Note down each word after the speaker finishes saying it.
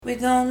We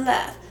gon'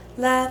 laugh,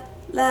 laugh,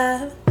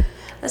 laugh.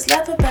 Let's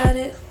laugh about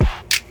it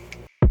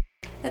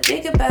and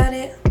think about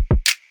it.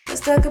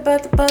 Let's talk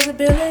about the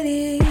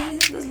possibilities.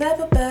 Let's laugh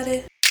about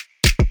it.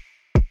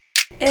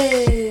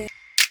 Hey,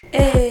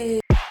 hey.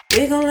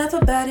 We gon' laugh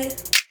about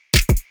it.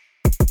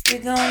 We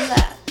gon'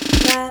 laugh,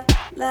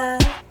 laugh,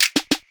 laugh.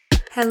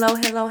 Hello,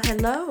 hello,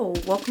 hello.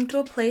 Welcome to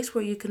a place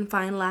where you can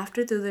find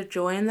laughter through the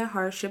joy and the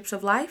hardships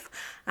of life.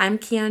 I'm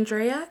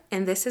Keandrea,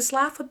 and this is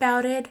Laugh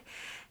About It.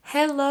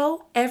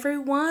 Hello,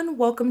 everyone.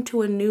 Welcome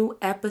to a new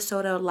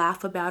episode of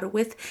Laugh About It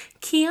with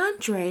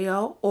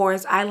Keandrea, or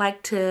as I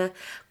like to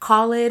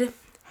call it,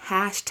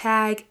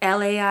 hashtag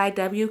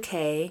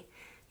LAIWK.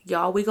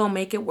 Y'all, we gonna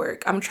make it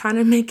work. I'm trying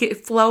to make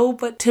it flow,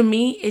 but to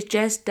me, it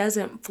just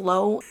doesn't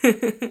flow.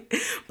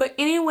 But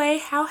anyway,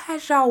 how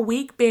has y'all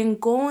week been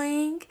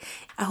going?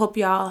 I hope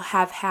y'all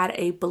have had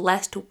a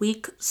blessed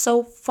week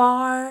so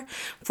far.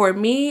 For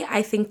me,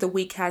 I think the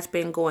week has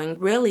been going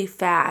really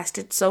fast.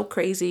 It's so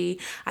crazy.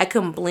 I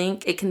can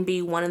blink. It can be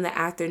 1 p.m.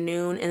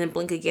 and then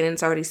blink again and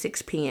it's already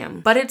 6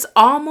 p.m. But it's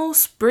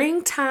almost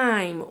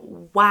springtime.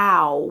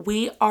 Wow.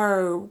 We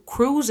are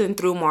cruising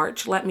through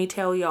March. Let me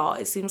tell y'all.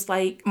 It seems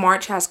like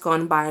March has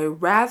gone by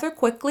rather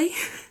quickly.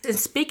 And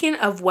speaking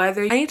of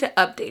weather, I need to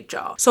update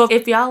y'all. So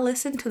if y'all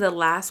listened to the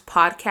last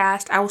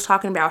podcast, I was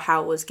talking about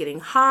how it was getting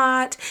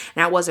hot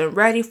and I wasn't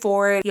ready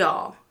for it.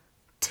 Y'all,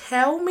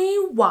 tell me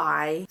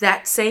why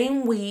that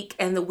same week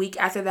and the week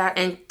after that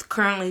and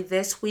currently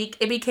this week,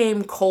 it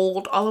became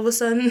cold all of a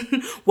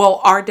sudden.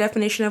 Well, our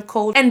definition of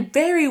cold and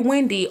very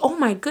windy. Oh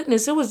my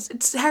goodness,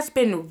 it has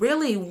been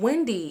really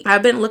windy.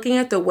 I've been looking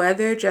at the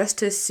weather just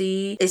to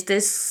see, is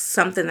this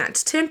something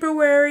that's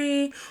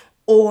temporary?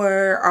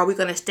 Or are we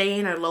going to stay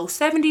in our low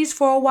 70s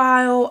for a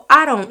while?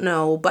 I don't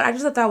know. But I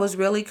just thought that was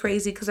really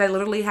crazy because I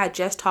literally had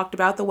just talked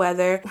about the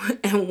weather.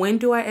 And when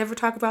do I ever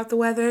talk about the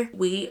weather?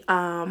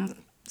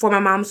 For my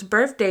mom's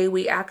birthday,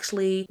 we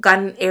actually got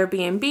an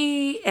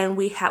Airbnb and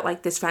we had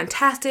like this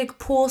fantastic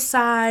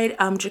poolside,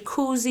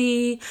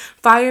 jacuzzi,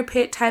 fire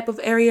pit type of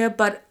area.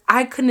 But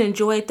I couldn't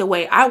enjoy it the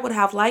way I would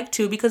have liked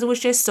to because it was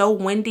just so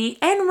windy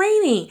and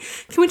rainy.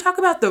 Can we talk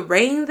about the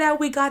rain that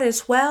we got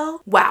as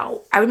well?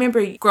 Wow. I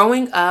remember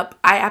growing up,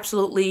 I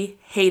absolutely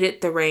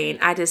hated the rain.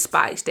 I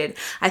despised it.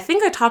 I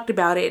think I talked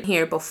about it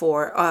here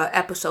before,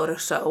 episode or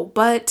so,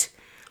 but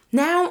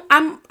now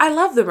I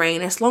love the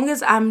rain as long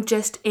as I'm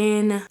just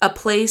in a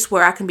place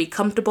where I can be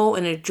comfortable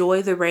and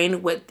enjoy the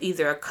rain with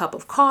either a cup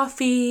of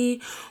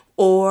coffee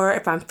or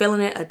if I'm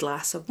feeling it, a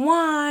glass of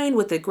wine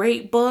with a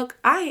great book.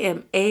 I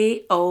am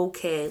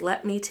A-okay,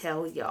 let me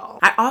tell y'all.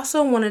 I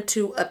also wanted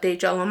to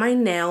update y'all on my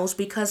nails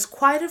because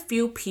quite a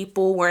few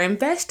people were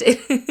invested,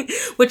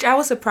 which I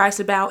was surprised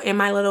about in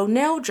my little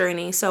nail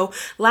journey. So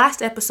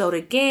last episode,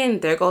 again,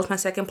 there goes my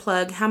second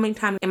plug. How many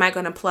times am I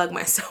going to plug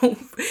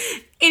myself?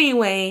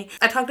 Anyway,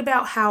 I talked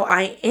about how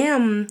I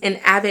am an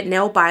avid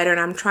nail biter and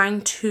I'm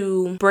trying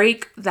to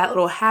break that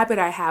little habit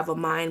I have of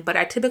mine, but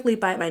I typically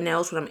bite my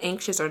nails when I'm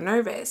anxious or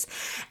nervous.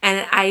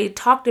 And I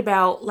talked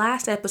about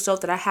last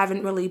episode that I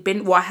haven't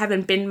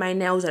bitten my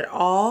nails at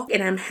all.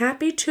 And I'm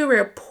happy to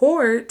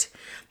report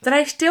that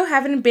I still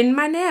haven't bitten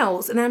my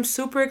nails and I'm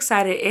super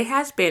excited. It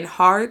has been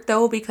hard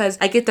though because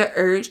I get the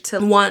urge to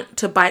want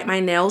to bite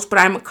my nails, but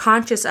I'm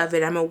conscious of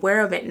it. I'm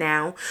aware of it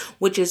now,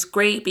 which is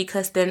great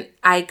because then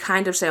I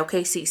kind of say,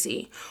 okay,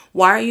 Cece,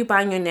 why are you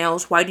biting your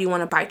nails? Why do you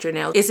want to bite your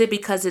nails? Is it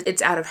because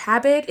it's out of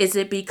habit? Is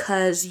it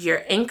because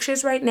you're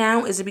anxious right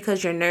now? Is it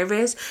because you're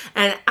nervous?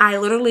 And I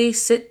literally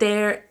sit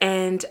there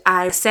and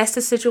I assess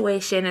the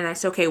situation and I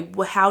say, okay,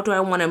 how do I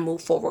want to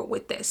move forward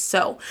with this?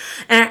 So,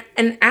 and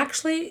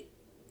actually,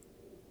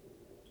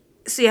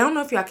 see, I don't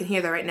know if y'all can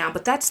hear that right now,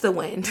 but that's the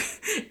wind.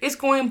 It's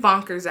going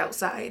bonkers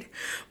outside.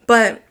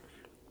 But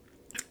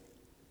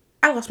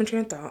I lost my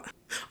train of thought.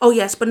 Oh,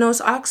 yes, but no, it's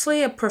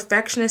actually a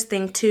perfectionist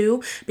thing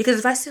too. Because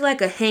if I see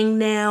like a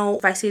hangnail,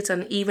 if I see it's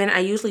uneven, I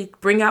usually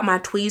bring out my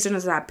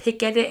tweezers and I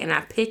pick at it and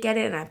I pick at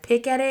it and I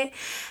pick at it.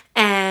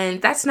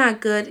 And that's not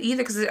good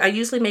either because I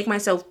usually make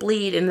myself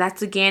bleed. And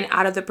that's again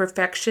out of the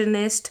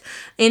perfectionist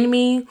in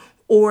me,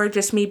 or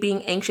just me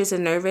being anxious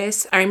and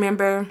nervous. I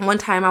remember one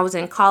time I was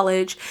in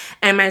college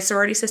and my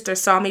sorority sister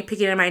saw me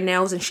picking at my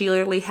nails and she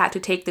literally had to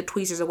take the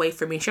tweezers away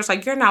from me. She was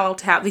like, you're not allowed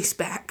to have these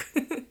back.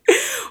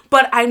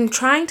 But I'm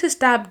trying to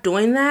stop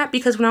doing that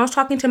because when I was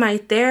talking to my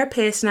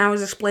therapist and I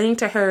was explaining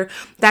to her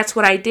that's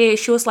what I did,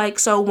 she was like,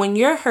 so when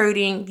you're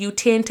hurting, you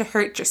tend to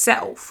hurt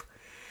yourself.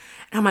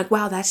 And I'm like,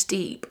 wow, that's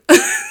deep.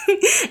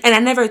 And I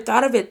never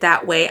thought of it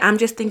that way. I'm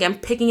just thinking I'm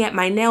picking at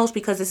my nails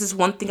because this is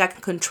one thing I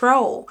can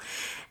control.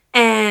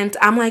 And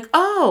I'm like,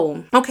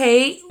 oh,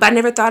 okay. But I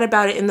never thought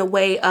about it in the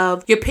way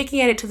of you're picking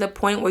at it to the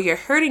point where you're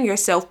hurting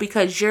yourself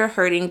because you're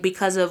hurting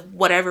because of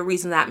whatever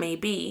reason that may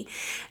be.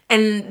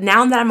 And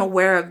now that I'm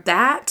aware of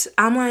that,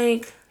 I'm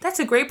like,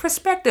 that's a great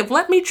perspective.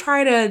 Let me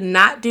try to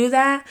not do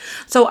that.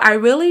 So I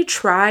really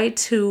try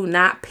to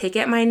not pick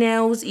at my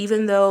nails,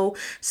 even though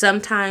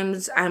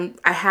sometimes I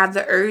have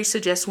the urge to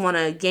just want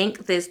to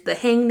yank the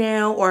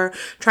hangnail or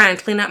try and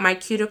clean up my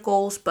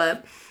cuticles.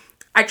 But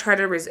I try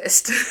to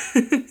resist.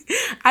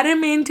 I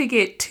didn't mean to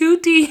get too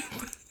deep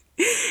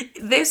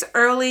this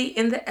early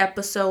in the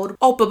episode.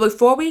 Oh, but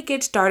before we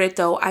get started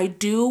though, I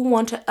do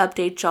want to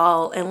update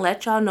y'all and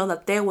let y'all know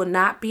that there will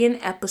not be an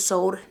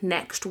episode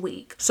next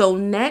week. So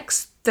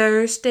next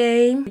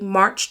Thursday,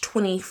 March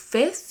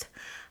 25th,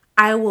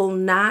 I will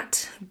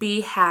not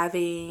be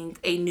having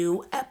a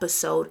new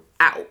episode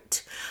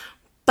out.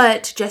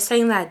 But just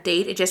saying that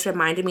date, it just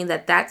reminded me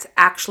that that's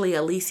actually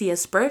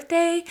Alicia's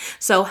birthday.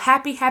 So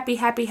happy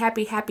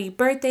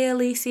birthday,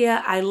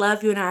 Alicia. I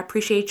love you and I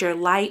appreciate your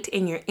light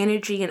and your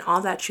energy and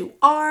all that you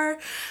are.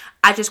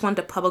 I just wanted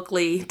to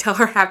publicly tell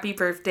her happy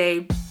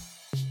birthday.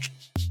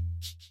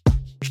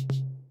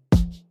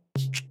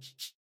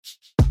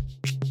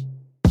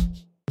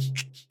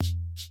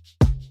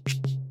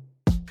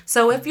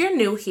 So if you're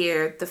new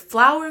here, the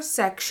flowers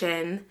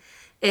section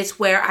is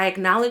where I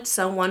acknowledge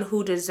someone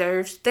who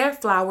deserves their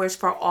flowers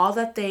for all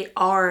that they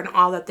are and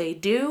all that they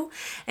do.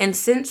 And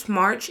since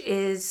March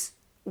is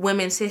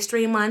Women's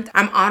History Month,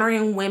 I'm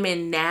honoring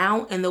women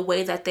now in the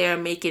way that they are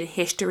making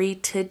history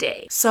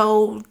today.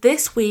 So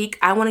this week,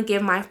 I want to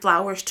give my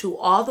flowers to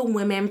all the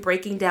women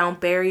breaking down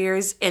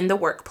barriers in the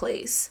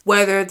workplace,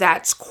 whether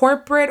that's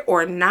corporate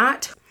or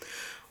not.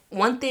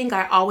 One thing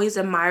I always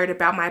admired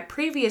about my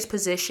previous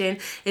position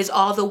is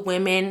all the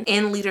women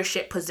in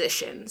leadership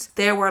positions.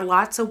 There were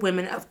lots of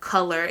women of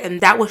color, and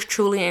that was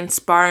truly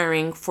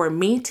inspiring for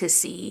me to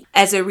see.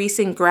 As a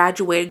recent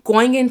graduate,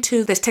 going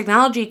into this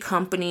technology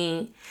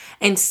company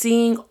and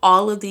seeing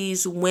all of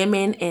these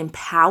women in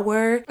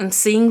power and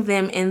seeing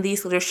them in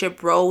these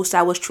leadership roles,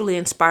 that was truly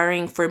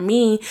inspiring for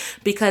me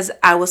because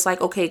I was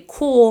like, okay,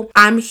 cool,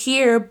 I'm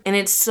here, and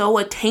it's so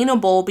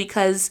attainable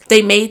because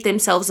they made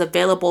themselves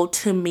available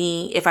to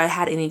me if I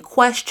had any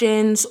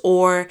questions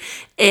or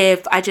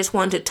if I just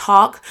wanted to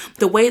talk.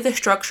 The way the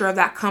structure of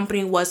that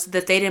company was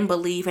that they didn't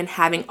believe in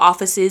having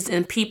offices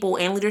and people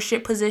in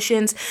leadership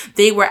positions.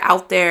 They were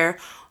out there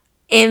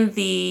in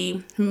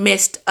the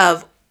midst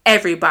of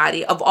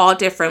everybody of all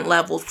different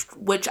levels,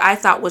 which I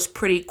thought was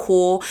pretty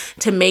cool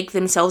to make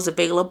themselves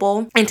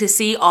available. And to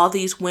see all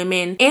these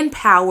women in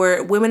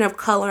power, women of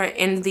color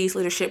in these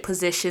leadership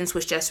positions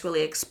was just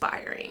really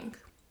inspiring.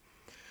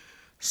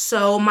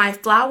 So my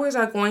flowers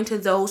are going to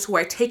those who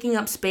are taking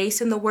up space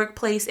in the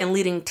workplace and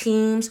leading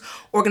teams,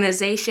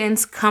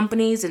 organizations,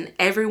 companies, and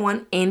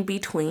everyone in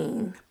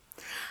between.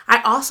 I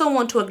also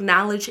want to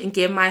acknowledge and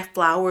give my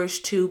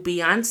flowers to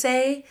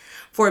Beyonce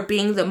for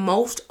being the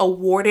most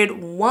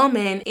awarded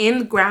woman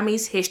in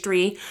Grammys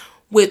history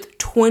with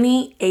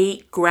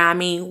 28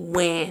 Grammy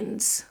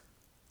wins.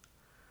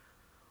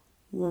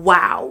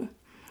 Wow.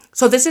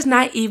 So this is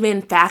not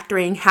even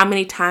factoring how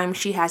many times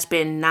she has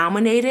been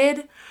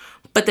nominated,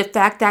 but the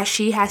fact that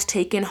she has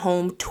taken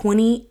home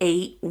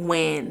 28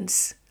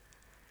 wins.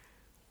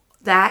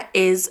 That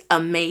is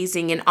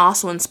amazing and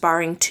also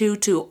inspiring too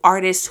to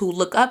artists who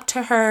look up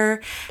to her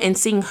and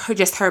seeing her,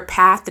 just her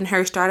path and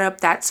her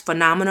startup. That's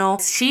phenomenal.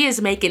 She is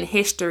making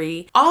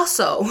history.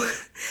 Also,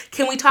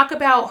 can we talk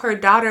about her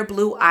daughter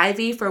Blue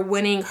Ivy for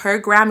winning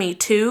her Grammy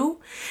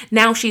too?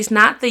 Now, she's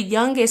not the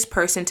youngest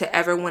person to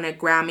ever win a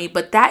Grammy,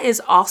 but that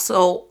is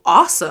also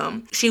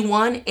awesome. She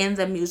won in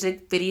the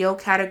music video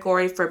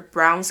category for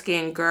Brown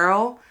Skin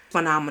Girl.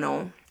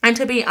 Phenomenal. And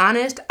to be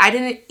honest, I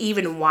didn't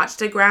even watch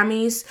the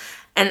Grammys.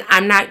 And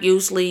I'm not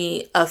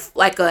usually a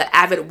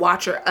avid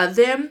watcher of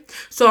them.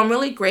 So I'm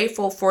really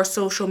grateful for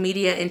social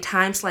media in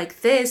times like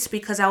this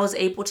because I was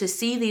able to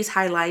see these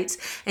highlights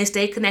and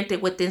stay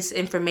connected with this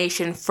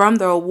information from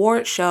the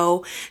award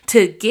show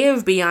to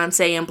give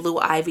Beyonce and Blue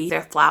Ivy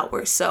their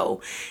flowers.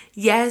 So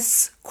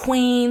yes,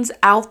 queens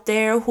out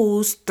there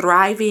who's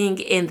thriving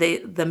in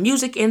the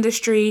music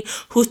industry,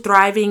 who's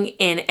thriving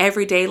in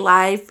everyday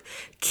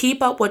life,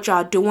 keep up what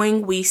y'all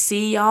doing. We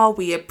see y'all,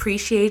 we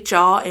appreciate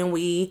y'all, and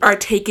we are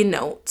taking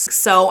notes.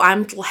 So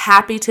I'm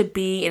happy to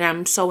be, and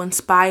I'm so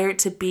inspired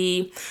to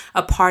be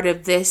a part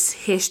of this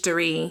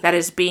history that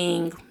is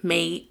being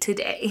made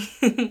today.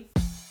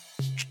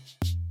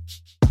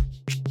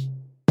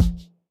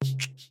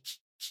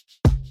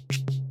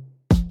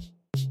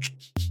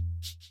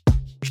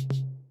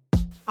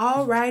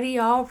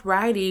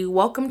 Alrighty.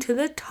 Welcome to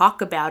the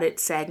Talk About It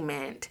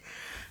segment.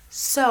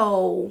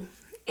 So,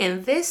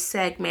 in this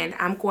segment,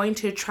 I'm going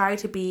to try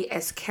to be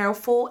as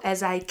careful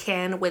as I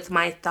can with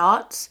my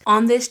thoughts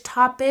on this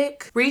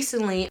topic.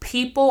 Recently,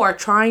 people are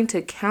trying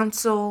to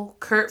cancel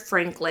Kirk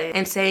Franklin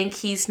and saying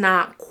he's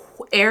not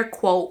air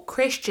quote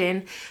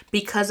Christian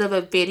because of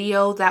a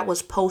video that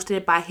was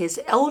posted by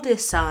his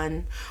eldest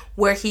son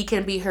where he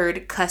can be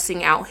heard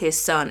cussing out his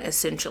son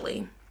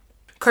essentially.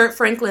 Kirk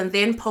Franklin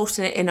then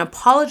posted an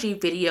apology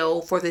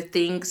video for the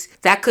things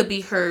that could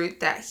be heard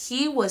that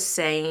he was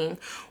saying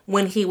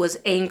when he was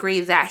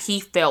angry that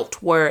he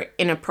felt were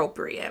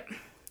inappropriate.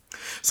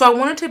 So I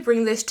wanted to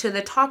bring this to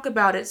the Talk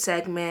About It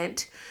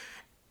segment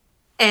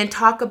and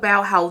talk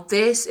about how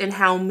this and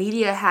how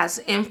media has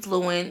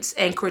influence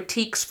and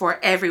critiques for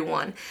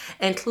everyone,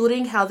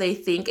 including how they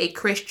think a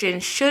Christian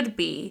should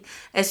be,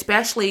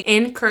 especially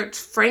in Kirk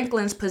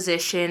Franklin's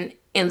position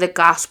in the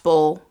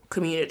gospel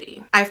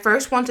community. I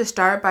first want to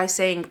start by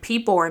saying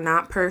people are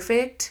not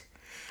perfect,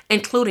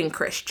 including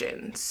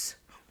Christians.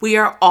 We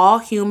are all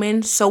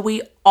human, so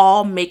we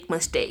all make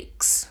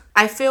mistakes.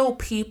 I feel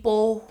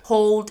people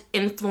hold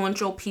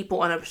influential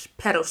people on a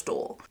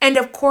pedestal. And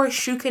of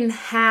course, you can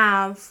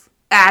have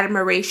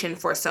admiration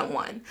for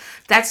someone.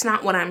 That's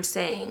not what I'm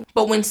saying.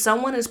 But when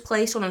someone is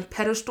placed on a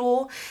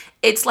pedestal,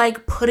 it's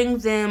like putting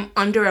them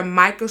under a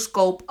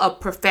microscope of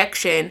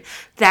perfection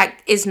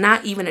that is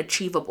not even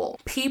achievable.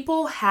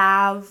 People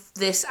have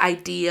this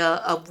idea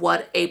of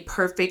what a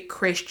perfect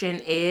Christian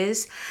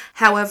is.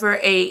 However,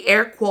 a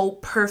air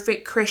quote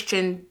perfect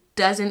Christian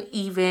doesn't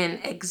even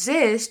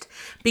exist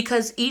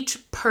because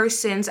each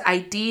person's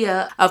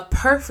idea of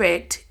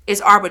perfect is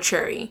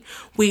arbitrary.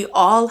 We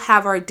all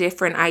have our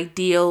different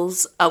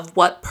ideals of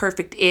what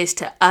perfect is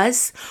to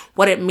us,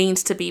 what it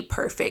means to be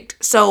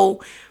perfect.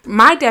 So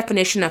my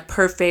definition of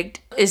perfect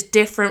is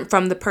different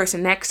from the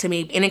person next to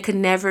me, and it can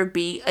never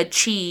be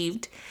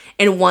achieved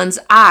in one's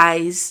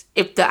eyes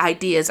if the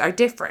ideas are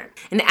different.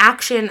 An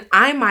action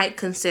I might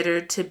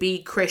consider to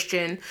be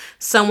Christian,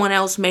 someone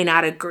else may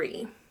not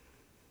agree.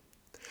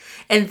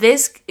 And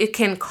it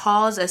can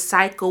cause a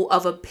cycle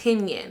of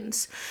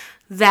opinions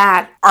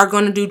that are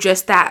going to do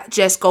just that,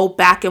 just go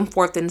back and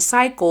forth in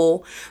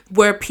cycle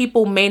where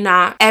people may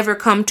not ever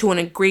come to an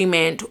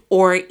agreement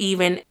or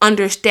even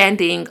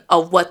understanding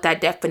of what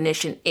that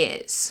definition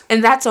is.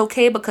 And that's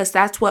okay because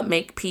that's what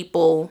makes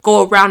people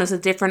go around as the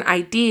different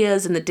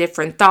ideas and the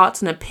different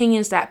thoughts and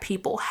opinions that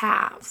people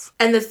have.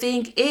 And the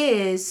thing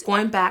is,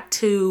 going back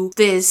to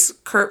this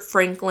Kirk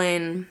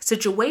Franklin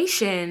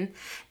situation,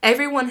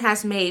 everyone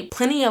has made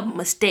plenty of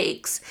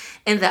mistakes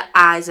in the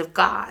eyes of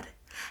God.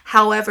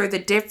 However, the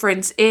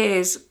difference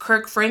is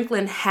Kirk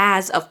Franklin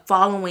has a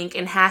following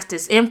and has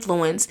this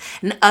influence,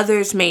 and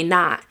others may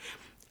not.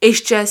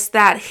 It's just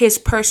that his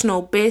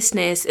personal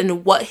business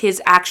and what his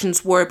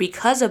actions were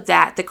because of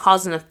that, the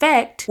cause and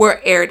effect,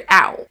 were aired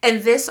out.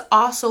 And this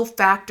also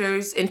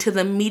factors into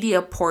the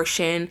media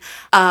portion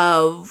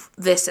of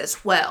this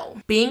as well.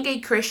 Being a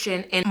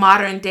Christian in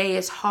modern day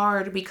is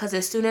hard because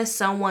as soon as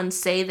someone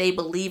say they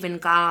believe in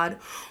God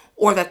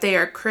or that they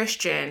are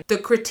Christian, the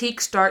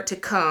critiques start to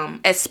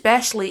come,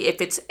 especially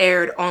if it's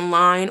aired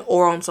online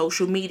or on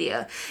social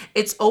media.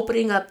 It's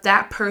opening up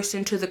that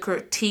person to the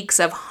critiques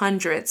of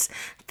hundreds,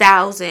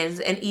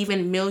 thousands, and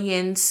even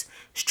millions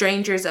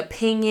strangers'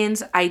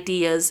 opinions,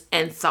 ideas,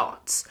 and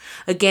thoughts.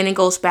 Again, it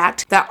goes back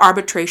to that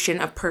arbitration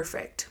of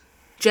perfect.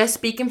 Just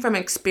speaking from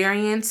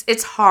experience,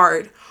 it's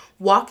hard.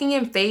 Walking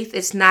in faith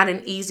is not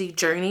an easy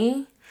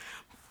journey,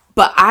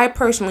 but I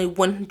personally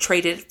wouldn't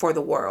trade it for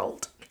the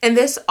world. And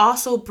this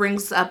also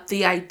brings up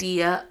the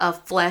idea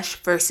of flesh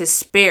versus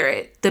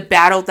spirit, the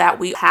battle that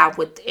we have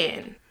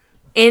within.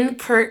 In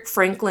Kirk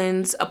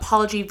Franklin's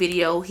apology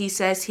video, he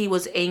says he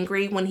was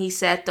angry when he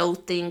said those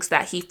things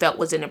that he felt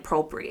was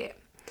inappropriate.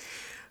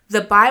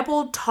 The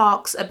Bible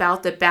talks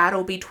about the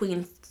battle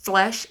between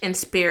flesh and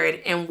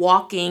spirit and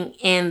walking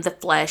in the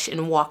flesh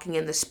and walking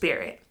in the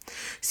spirit.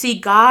 See,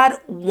 God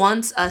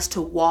wants us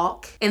to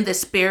walk in the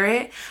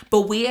spirit,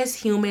 but we as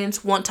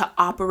humans want to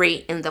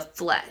operate in the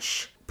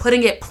flesh.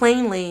 Putting it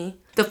plainly,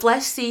 the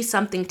flesh sees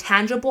something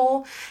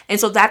tangible, and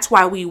so that's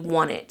why we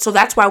want it. So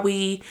that's why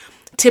we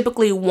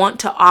typically want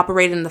to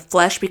operate in the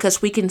flesh,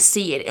 because we can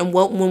see it. And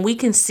when we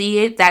can see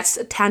it, that's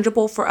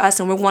tangible for us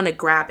and we want to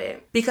grab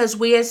it. Because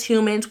we as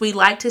humans, we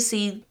like to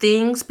see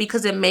things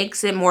because it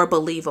makes it more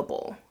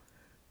believable.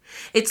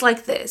 It's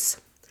like this.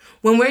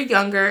 When we're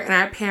younger and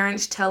our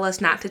parents tell us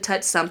not to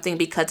touch something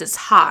because it's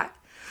hot,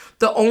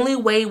 the only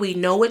way we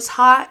know it's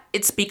hot,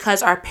 it's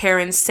because our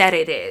parents said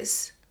it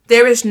is.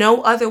 There is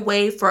no other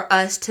way for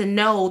us to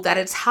know that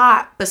it's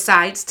hot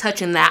besides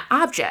touching that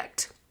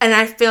object. And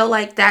I feel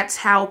like that's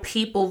how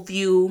people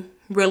view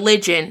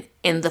religion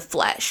in the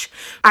flesh.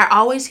 I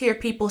always hear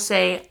people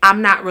say,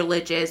 I'm not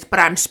religious, but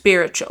I'm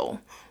spiritual.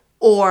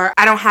 Or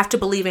I don't have to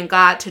believe in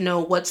God to know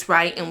what's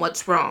right and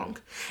what's wrong.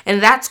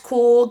 And that's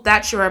cool.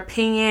 That's your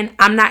opinion.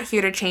 I'm not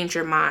here to change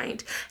your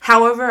mind.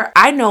 However,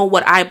 I know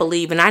what I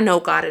believe and I know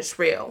God is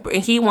real.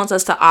 And He wants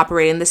us to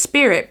operate in the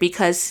spirit,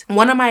 because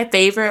one of my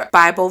favorite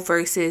Bible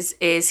verses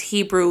is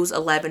Hebrews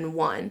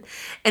 11:1.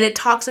 And it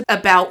talks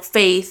about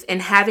faith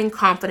and having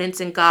confidence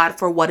in God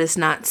for what is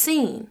not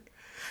seen.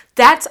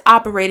 That's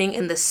operating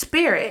in the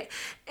spirit.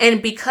 And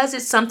because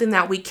it's something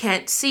that we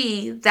can't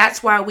see,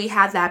 that's why we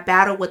have that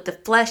battle with the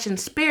flesh and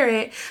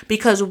spirit,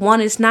 because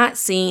one is not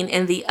seen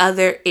and the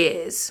other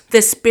is.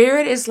 The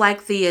spirit is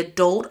like the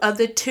adult of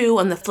the two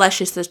and the flesh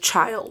is the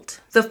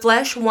child. The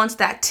flesh wants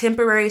that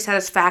temporary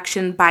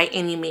satisfaction by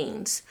any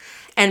means.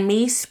 And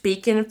me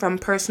speaking from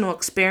personal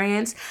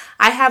experience,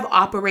 I have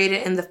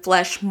operated in the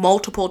flesh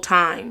multiple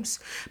times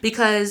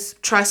because,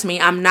 trust me,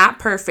 I'm not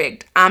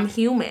perfect. I'm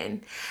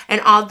human.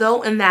 And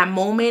although in that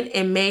moment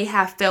it may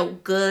have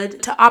felt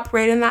good to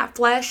operate in that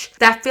flesh,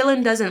 that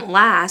feeling doesn't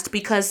last,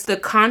 because the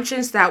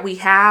conscience that we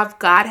have,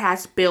 God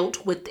has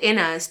built within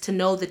us to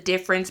know the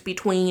difference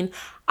between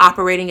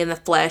operating in the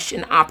flesh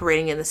and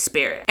operating in the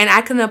spirit. And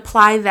I can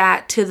apply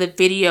that to the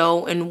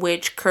video in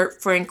which Kirk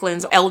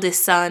Franklin's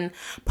eldest son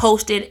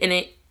posted in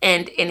it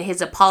and in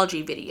his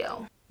apology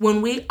video.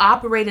 When we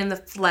operate in the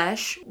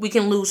flesh, we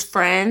can lose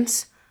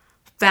friends,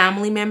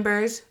 family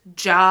members,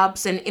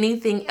 jobs, and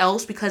anything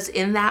else because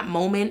in that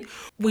moment,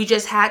 we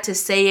just had to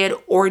say it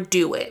or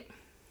do it.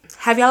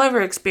 Have y'all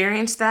ever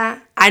experienced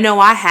that? I know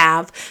I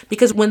have,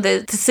 because when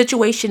the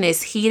situation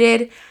is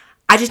heated,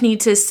 I just need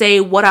to say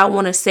what I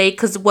want to say,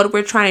 because what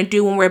we're trying to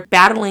do when we're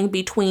battling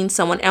between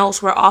someone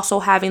else, we're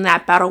also having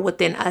that battle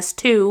within us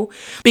too,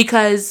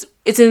 because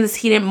it's in this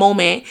heated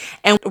moment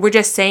and we're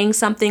just saying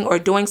something or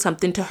doing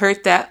something to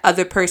hurt that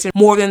other person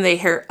more than they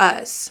hurt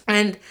us.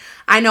 And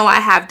I know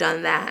I have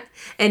done that.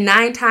 And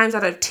 9 times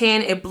out of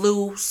 10, it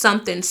blew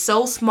something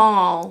so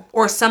small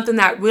or something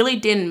that really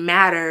didn't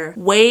matter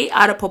way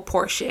out of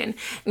proportion.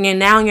 And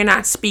now you're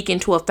not speaking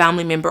to a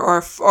family member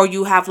or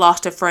you have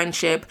lost a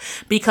friendship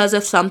because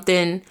of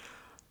something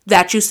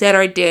that you said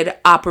or did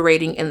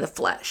operating in the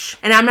flesh.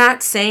 And I'm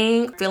not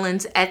saying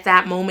feelings at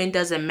that moment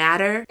doesn't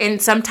matter. And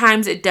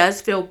sometimes it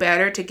does feel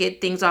better to get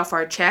things off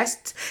our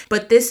chests.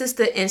 But this is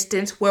the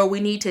instance where we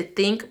need to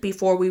think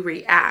before we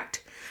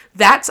react.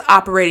 That's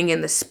operating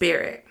in the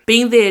spirit,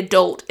 being the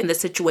adult in the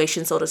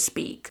situation, so to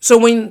speak. So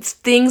when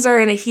things are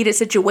in a heated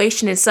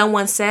situation and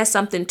someone says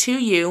something to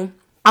you,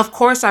 of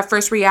course, our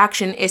first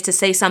reaction is to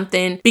say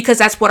something because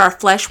that's what our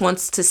flesh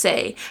wants to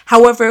say.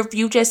 However, if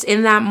you just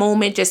in that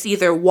moment just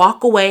either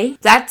walk away,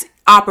 that's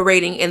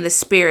operating in the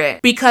spirit.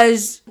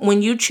 Because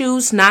when you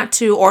choose not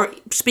to, or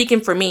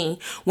speaking for me,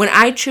 when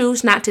I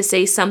choose not to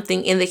say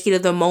something in the heat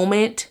of the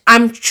moment,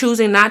 I'm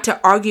choosing not to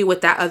argue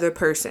with that other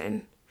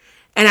person.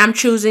 And I'm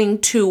choosing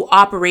to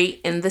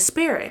operate in the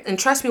spirit. And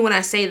trust me when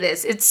I say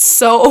this, it's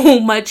so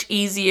much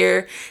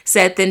easier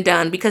said than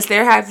done. Because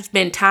there have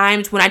been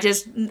times when I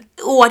just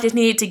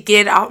needed to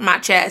get it out my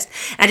chest.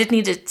 I just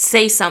need to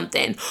say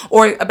something.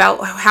 Or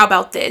how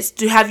about this?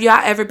 Have y'all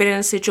ever been in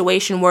a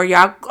situation where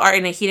y'all are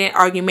in a heated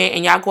argument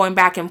and y'all going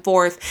back and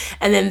forth,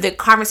 and then the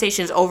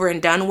conversation is over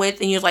and done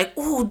with, and you're like,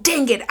 oh,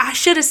 dang it, I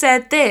should have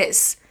said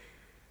this.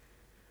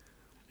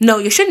 No,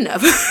 you shouldn't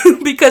have,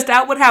 because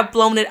that would have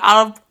blown it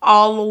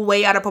all the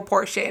way out of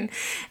proportion.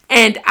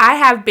 And I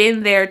have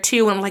been there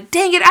too. And I'm like,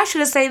 dang it, I should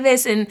have said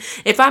this. And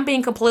if I'm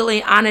being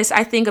completely honest,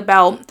 I think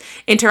about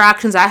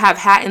interactions I have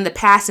had in the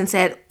past and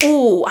said,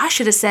 oh, I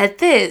should have said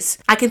this.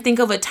 I can think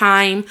of a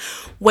time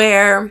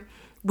where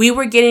we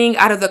were getting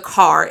out of the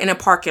car in a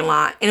parking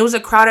lot, and it was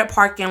a crowded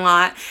parking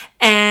lot,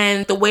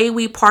 and the way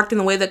we parked and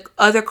the way the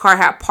other car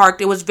had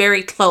parked, it was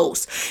very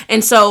close.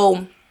 And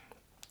so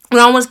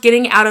when I was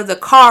getting out of the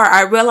car,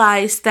 I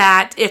realized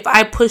that if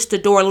I pushed the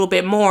door a little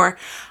bit more,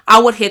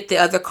 I would hit the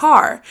other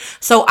car.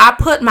 So I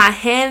put my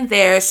hand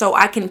there so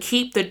I can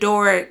keep the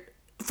door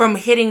from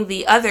hitting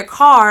the other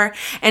car,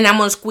 and I'm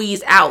going to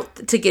squeeze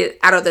out to get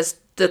out of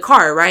the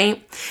car,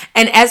 right?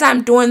 And as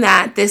I'm doing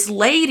that, this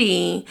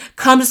lady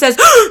comes and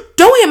says,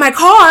 don't hit my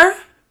car.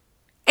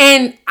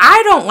 And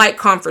I don't like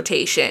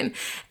confrontation.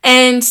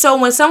 And so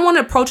when someone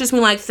approaches me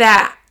like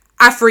that,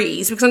 I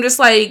freeze, because I'm just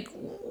like,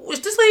 is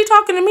this lady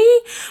talking to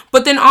me?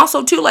 But then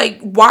also too, like,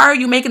 why are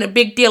you making a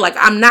big deal? Like,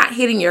 I'm not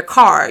hitting your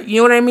car. You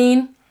know what I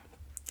mean?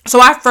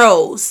 So I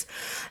froze.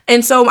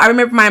 And so I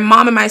remember my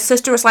mom and my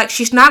sister was like,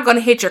 she's not going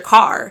to hit your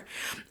car.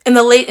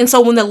 And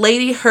so when the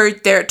lady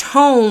heard their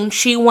tone,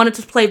 she wanted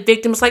to play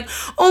victim. It's like,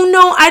 oh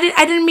no, I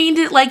didn't mean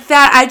it like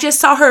that. I just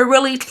saw her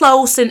really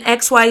close and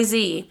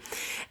XYZ.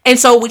 And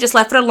so we just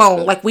left it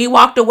alone. Like, we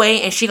walked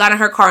away and she got in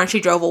her car and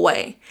she drove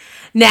away.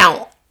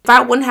 Now, if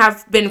I wouldn't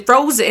have been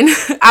frozen,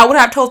 I would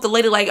have told the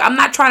lady, like, I'm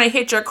not trying to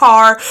hit your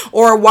car,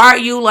 or why are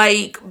you,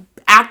 like,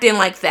 acting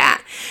like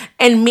that?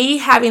 And me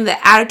having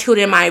the attitude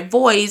in my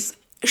voice,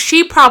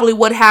 she probably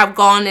would have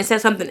gone and said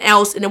something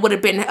else, and it would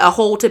have been a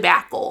whole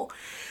tobacco.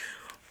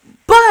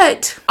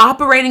 But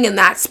operating in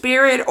that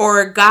spirit,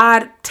 or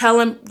God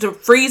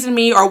freezing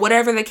me, or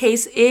whatever the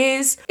case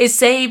is, it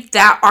saved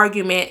that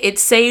argument. It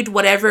saved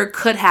whatever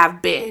could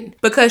have been.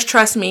 Because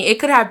trust me,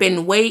 it could have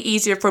been way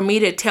easier for me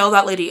to tell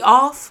that lady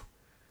off.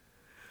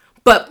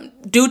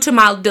 But due to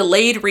my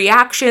delayed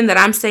reaction that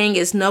I'm saying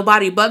is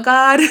nobody but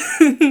God,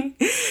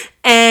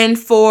 and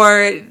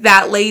for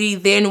that lady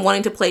then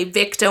wanting to play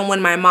victim when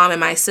my mom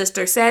and my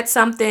sister said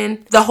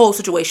something, the whole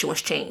situation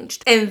was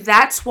changed. And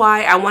that's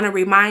why I want to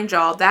remind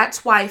y'all,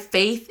 that's why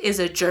faith is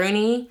a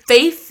journey.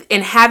 Faith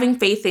and having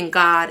faith in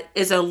God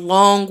is a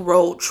long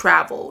road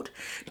traveled.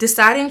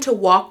 Deciding to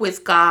walk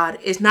with God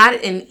is not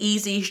an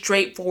easy,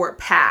 straightforward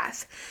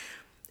path.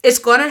 It's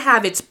going to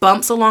have its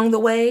bumps along the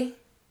way.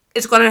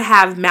 It's going to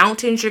have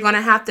mountains you're going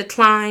to have to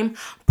climb,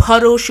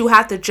 puddles you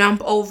have to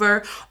jump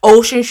over,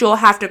 oceans you'll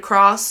have to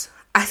cross.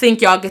 I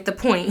think y'all get the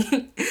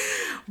point.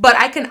 But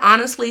I can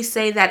honestly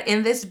say that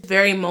in this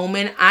very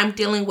moment, I'm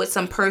dealing with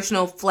some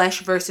personal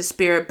flesh versus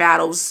spirit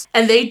battles.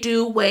 And they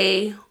do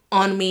weigh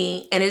on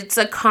me, and it's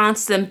a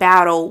constant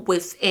battle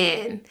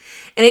within.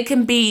 And it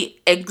can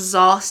be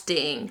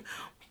exhausting.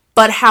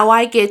 But how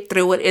I get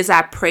through it is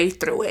I pray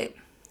through it.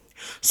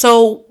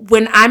 So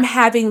when I'm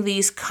having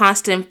these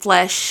constant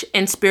flesh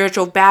and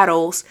spiritual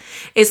battles,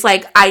 it's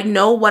like I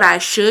know what I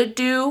should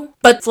do,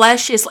 but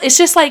flesh it's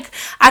just like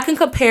I can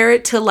compare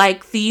it to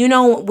like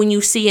when you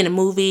see in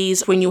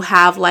movies when you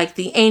have like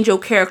the angel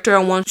character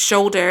on one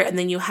shoulder and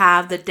then you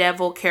have the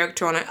devil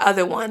character on the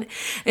other one.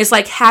 It's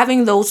like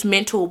having those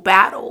mental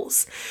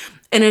battles.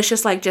 And it's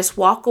just like, just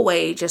walk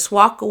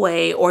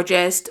away, or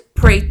just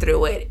pray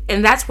through it.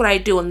 And that's what I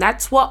do. And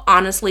that's what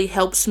honestly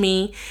helps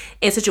me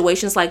in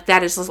situations like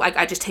that. It's just like,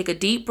 I just take a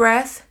deep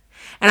breath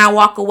and I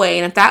walk away.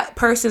 And if that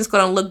person's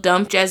going to look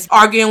dumb just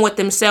arguing with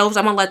themselves,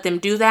 I'm going to let them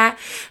do that,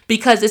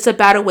 because it's a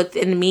battle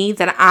within me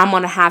that I'm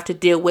going to have to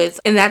deal with.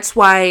 And that's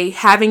why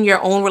having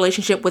your own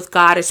relationship with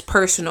God is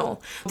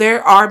personal.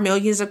 There are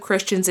millions of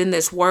Christians in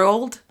this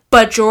world,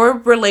 but your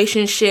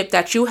relationship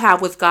that you have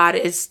with God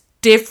is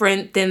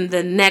different than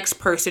the next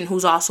person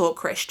who's also a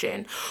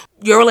Christian.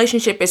 Your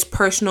relationship is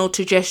personal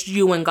to just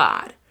you and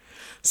God.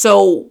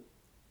 So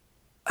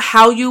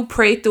how you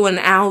pray through and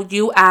how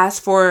you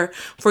ask for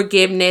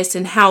forgiveness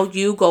and how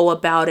you go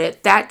about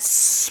it,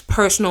 that's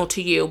personal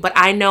to you. But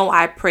I know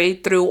I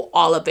prayed through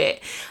all of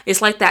it.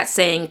 It's like that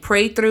saying,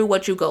 pray through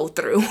what you go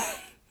through.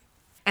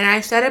 And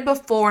I said it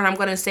before and I'm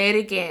going to say it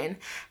again.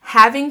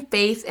 Having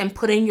faith and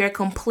putting your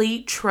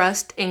complete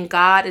trust in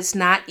God is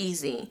not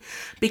easy,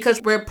 because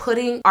we're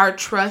putting our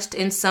trust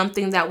in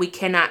something that we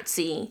cannot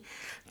see.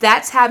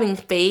 That's having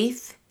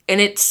faith, and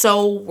it's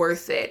so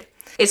worth it.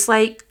 It's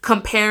like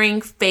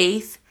comparing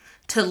faith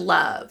to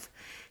love.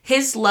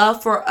 His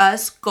love for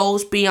us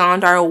goes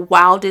beyond our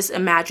wildest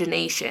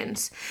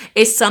imaginations.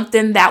 It's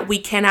something that we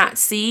cannot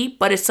see,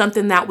 but it's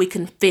something that we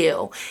can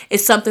feel.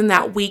 It's something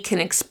that we can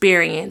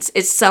experience.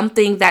 It's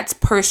something that's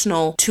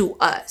personal to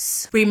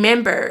us.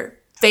 Remember,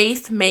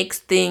 faith makes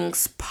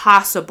things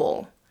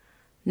possible,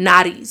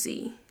 not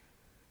easy.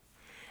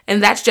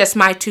 And that's just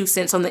my 2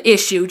 cents on the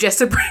issue, just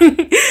to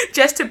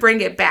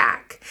bring it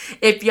back.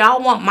 If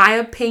y'all want my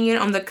opinion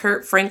on the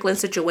Kirk Franklin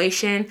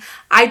situation,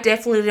 I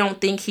definitely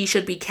don't think he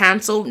should be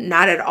canceled.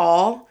 Not at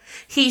all.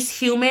 He's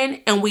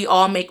human and we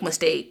all make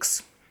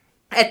mistakes.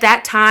 At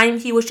that time,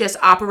 he was just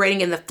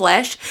operating in the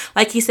flesh.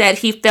 Like he said,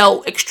 he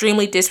felt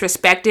extremely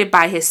disrespected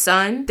by his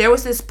son. There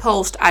was this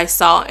post I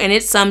saw and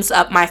it sums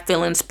up my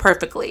feelings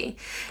perfectly.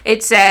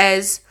 It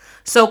says,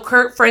 "So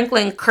Kirk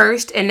Franklin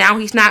cursed and now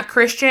he's not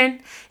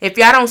Christian? If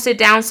y'all don't sit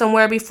down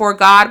somewhere before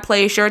God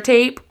plays your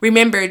tape,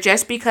 remember,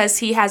 just because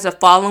he has a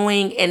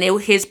following and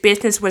his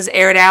business was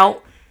aired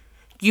out,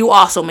 you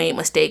also made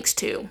mistakes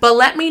too." But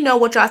let me know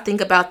what y'all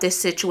think about this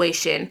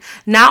situation.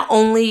 Not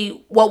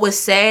only what was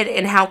said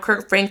and how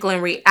Kirk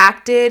Franklin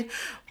reacted,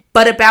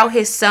 but about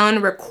his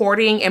son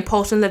recording and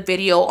posting the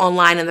video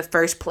online in the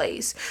first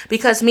place.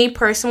 Because me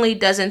personally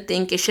doesn't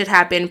think it should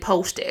have been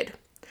posted.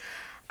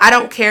 I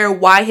don't care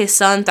why his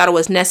son thought it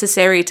was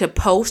necessary to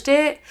post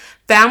it.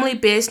 Family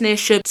business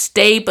should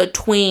stay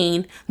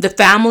between the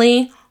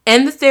family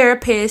and the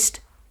therapist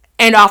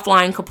and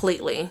offline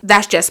completely.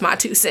 That's just my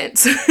 2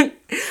 cents.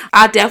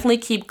 I'll definitely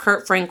keep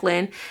Kirk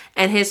Franklin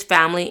and his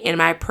family in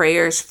my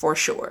prayers for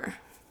sure.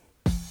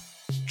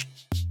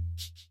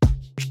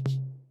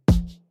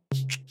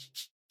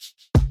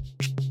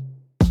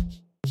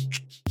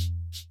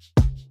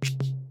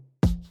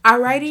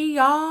 Alrighty,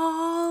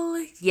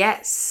 y'all.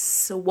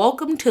 Yes.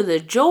 Welcome to the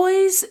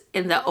joys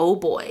in the oh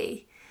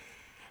boy.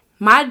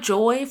 My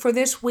joy for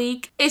this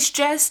week is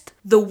just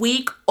the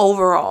week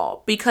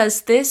overall,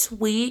 because this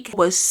week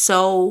was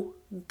so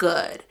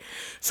good.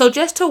 So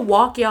just to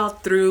walk y'all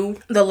through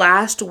the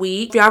last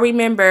week, if y'all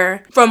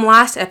remember from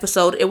last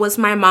episode, it was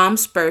my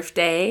mom's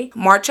birthday,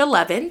 March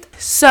 11th.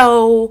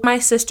 So my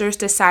sisters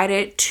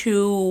decided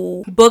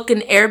to book an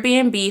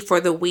Airbnb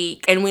for the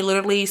week, and we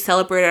literally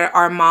celebrated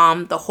our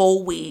mom the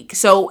whole week.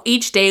 So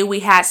each day we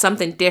had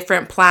something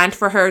different planned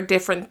for her,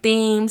 different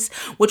themes,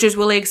 which is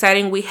really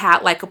exciting. We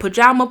had like a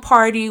pajama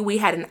party, we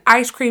had an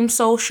ice cream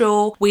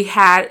social, we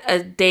had a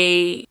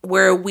day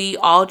where we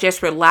all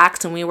just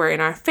relaxed and we were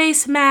in our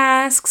face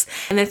masks.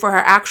 And then for her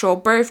actual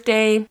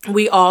birthday,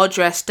 we all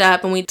dressed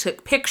up and we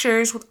took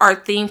pictures. Our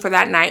theme for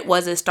that night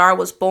was A Star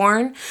Was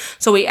Born.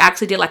 So we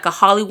actually did like a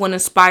Hollywood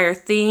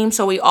inspired theme.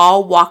 So we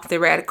all walked the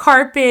red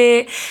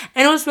carpet,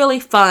 and it was really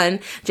fun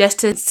just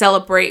to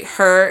celebrate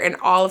her and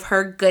all of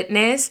her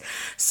goodness.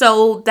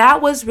 So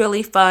that was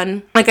really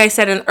fun. Like I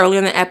said earlier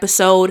in the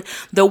episode,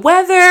 the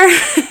weather,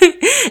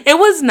 it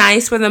was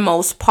nice for the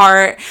most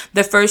part.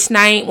 The first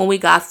night when we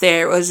got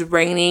there, it was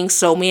raining.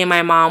 So me and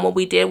my mom, what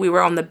we did, we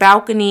were on the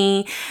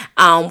balcony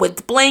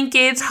with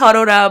blankets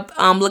huddled up,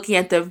 looking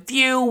at the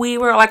view. We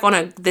were like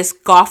on this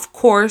golf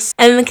course.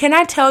 And can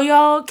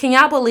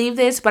y'all believe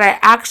this? But I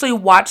actually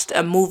watched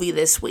a movie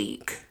this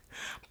week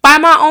by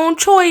my own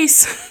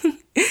choice.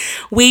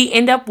 We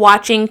end up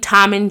watching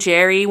Tom and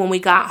Jerry when we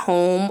got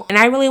home, and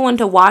I really wanted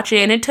to watch it,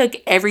 and it took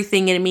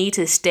everything in me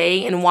to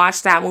stay and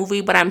watch that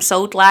movie, but I'm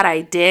so glad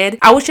I did.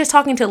 I was just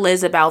talking to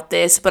Liz about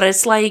this, but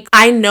it's like,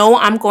 I know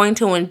I'm going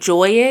to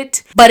enjoy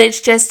it, but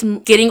it's just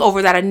getting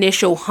over that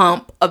initial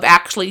hump of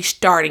actually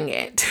starting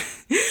it.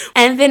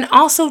 And then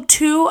also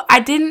too, I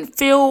didn't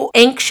feel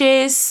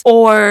anxious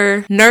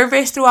or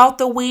nervous throughout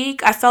the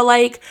week. I felt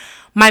like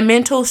my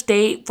mental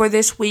state for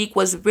this week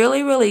was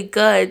really, really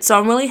good. So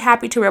I'm really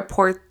happy to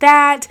report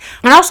that.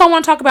 And I also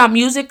want to talk about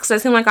music because I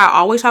seem like I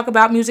always talk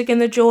about music in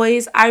the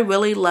Joys. I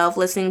really love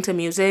listening to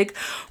music.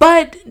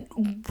 But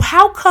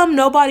how come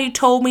nobody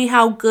told me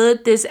how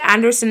good this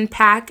Anderson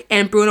 .Paak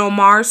and Bruno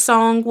Mars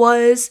song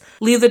was?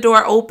 Leave the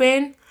Door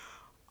Open?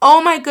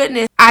 Oh my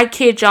goodness. I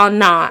kid y'all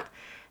not.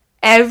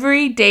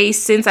 Every day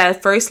since I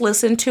first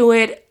listened to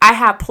it, I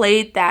have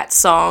played that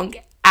song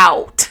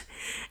out.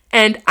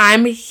 And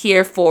I'm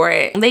here for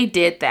it. They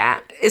did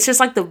that. It's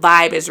just like the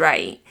vibe is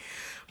right.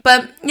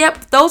 But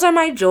yep, those are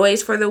my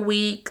joys for the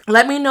week.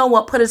 Let me know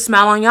what put a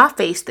smile on y'all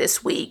face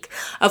this week.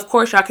 Of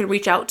course, y'all can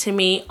reach out to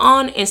me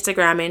on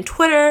Instagram and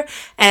Twitter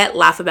at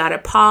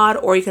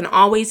laughaboutitpod, or you can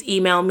always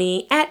email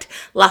me at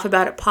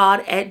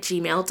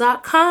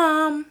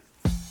laughaboutitpod@gmail.com.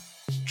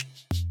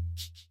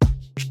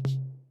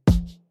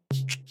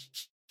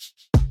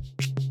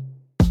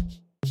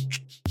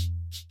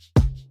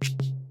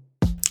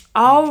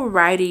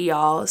 Alrighty,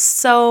 y'all.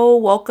 So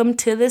welcome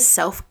to the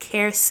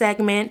self-care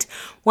segment.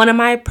 One of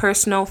my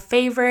personal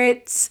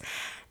favorites.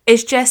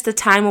 It's just a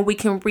time where we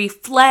can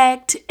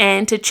reflect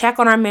and to check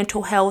on our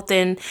mental health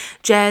and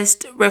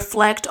just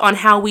reflect on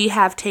how we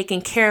have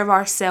taken care of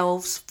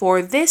ourselves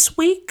for this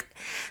week.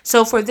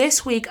 So for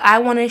this week, I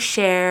want to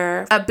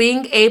share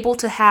being able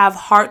to have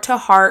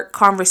heart-to-heart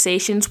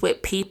conversations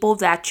with people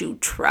that you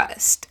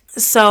trust.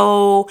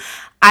 So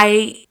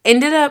I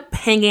ended up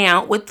hanging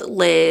out with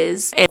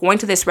Liz and going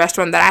to this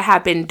restaurant that I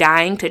have been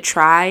dying to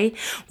try,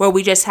 where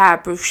we just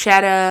have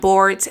bruschetta,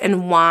 sports,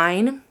 and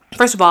wine.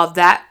 First of all,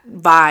 that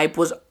vibe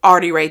was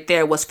already right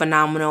there, was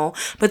phenomenal.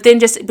 But then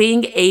just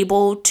being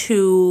able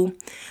to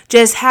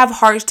just have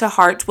hearts to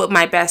hearts with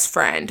my best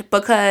friend,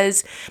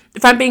 because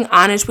if I'm being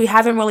honest, we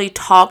haven't really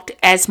talked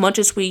as much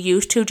as we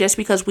used to, just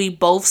because we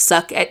both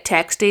suck at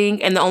texting,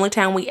 and the only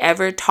time we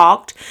ever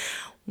talked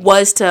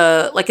was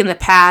to, like in the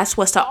past,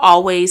 was to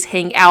always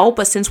hang out.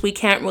 But since we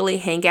can't really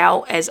hang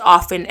out as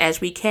often as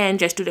we can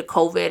just due to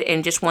COVID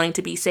and just wanting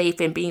to be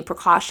safe and being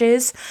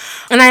precautious,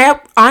 and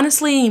I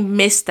honestly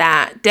miss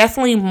that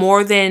definitely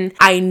more than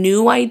I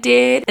knew I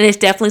did. And it's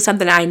definitely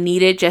something I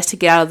needed just to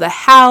get out of the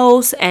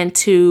house and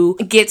to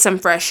get some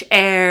fresh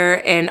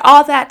air and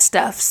all that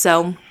stuff.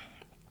 So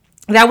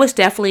that was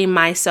definitely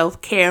my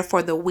self-care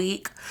for the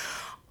week.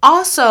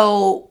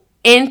 Also,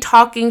 in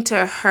talking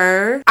to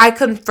her, I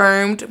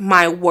confirmed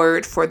my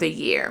word for the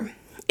year.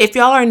 If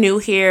y'all are new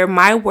here,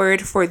 my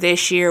word for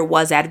this year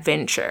was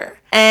adventure.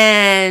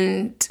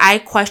 And I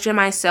questioned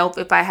myself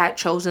if I had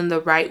chosen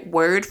the right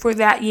word for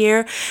that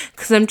year.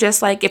 Because I'm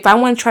just like, if I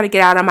want to try to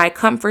get out of my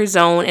comfort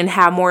zone and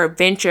have more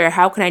adventure,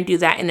 how can I do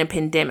that in a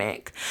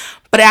pandemic?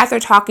 But after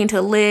talking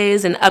to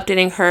Liz and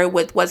updating her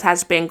with what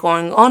has been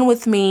going on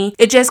with me,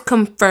 it just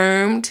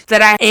confirmed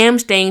that I am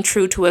staying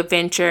true to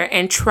adventure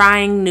and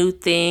trying new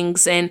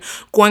things and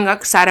going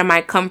outside of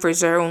my comfort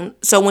zone.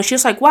 So when she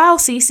was like, wow,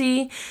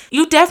 Cece,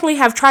 you definitely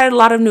have tried a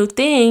lot of new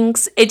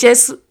things, it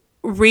just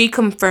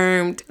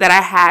reconfirmed that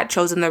I had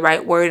chosen the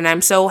right word. And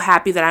I'm so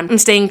happy that I'm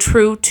staying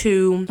true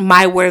to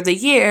my word of the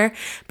year,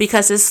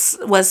 because this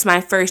was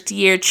my first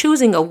year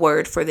choosing a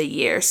word for the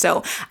year.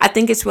 So I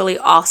think it's really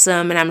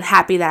awesome, and I'm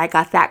happy that I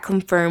got that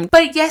confirmed.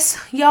 But yes,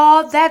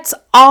 y'all, that's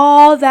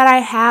all that I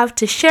have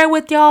to share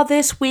with y'all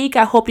this week.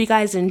 I hope you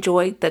guys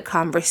enjoyed the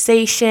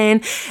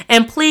conversation,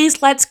 and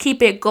please, let's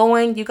keep it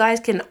going. You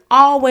guys can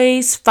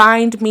always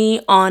find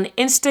me on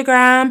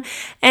Instagram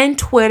and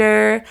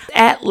Twitter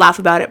at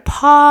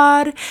laughaboutitpod.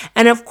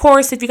 And of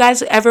course, if you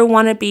guys ever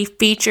want to be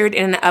featured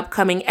in an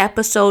upcoming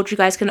episode, you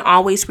guys can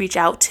always reach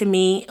out to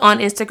me on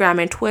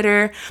Instagram and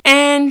Twitter,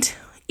 and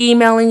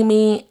emailing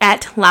me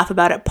at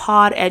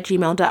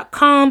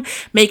laughaboutitpod@gmail.com,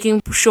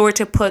 making sure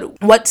to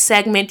put what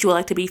segment you would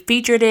like to be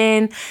featured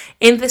in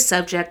the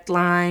subject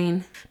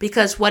line.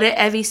 Because what did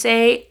Evie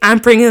say? I'm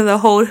bringing the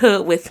whole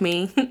hood with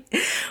me.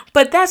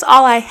 But that's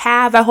all I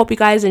have. I hope you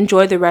guys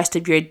enjoy the rest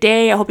of your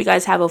day. I hope you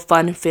guys have a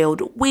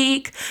fun-filled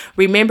week.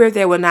 Remember,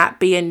 there will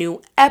not be a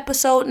new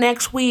episode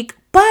next week,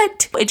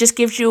 but it just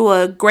gives you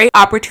a great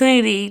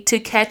opportunity to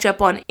catch up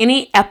on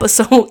any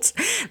episodes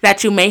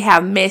that you may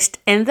have missed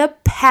in the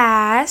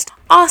past.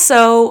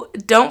 Also,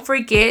 don't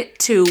forget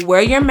to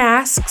wear your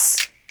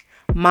masks,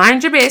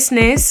 mind your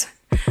business,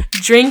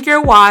 drink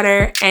your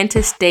water, and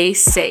to stay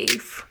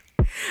safe.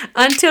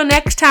 Until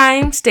next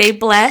time, stay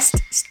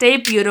blessed, stay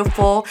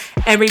beautiful,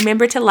 and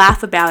remember to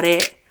laugh about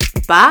it.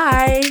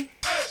 Bye.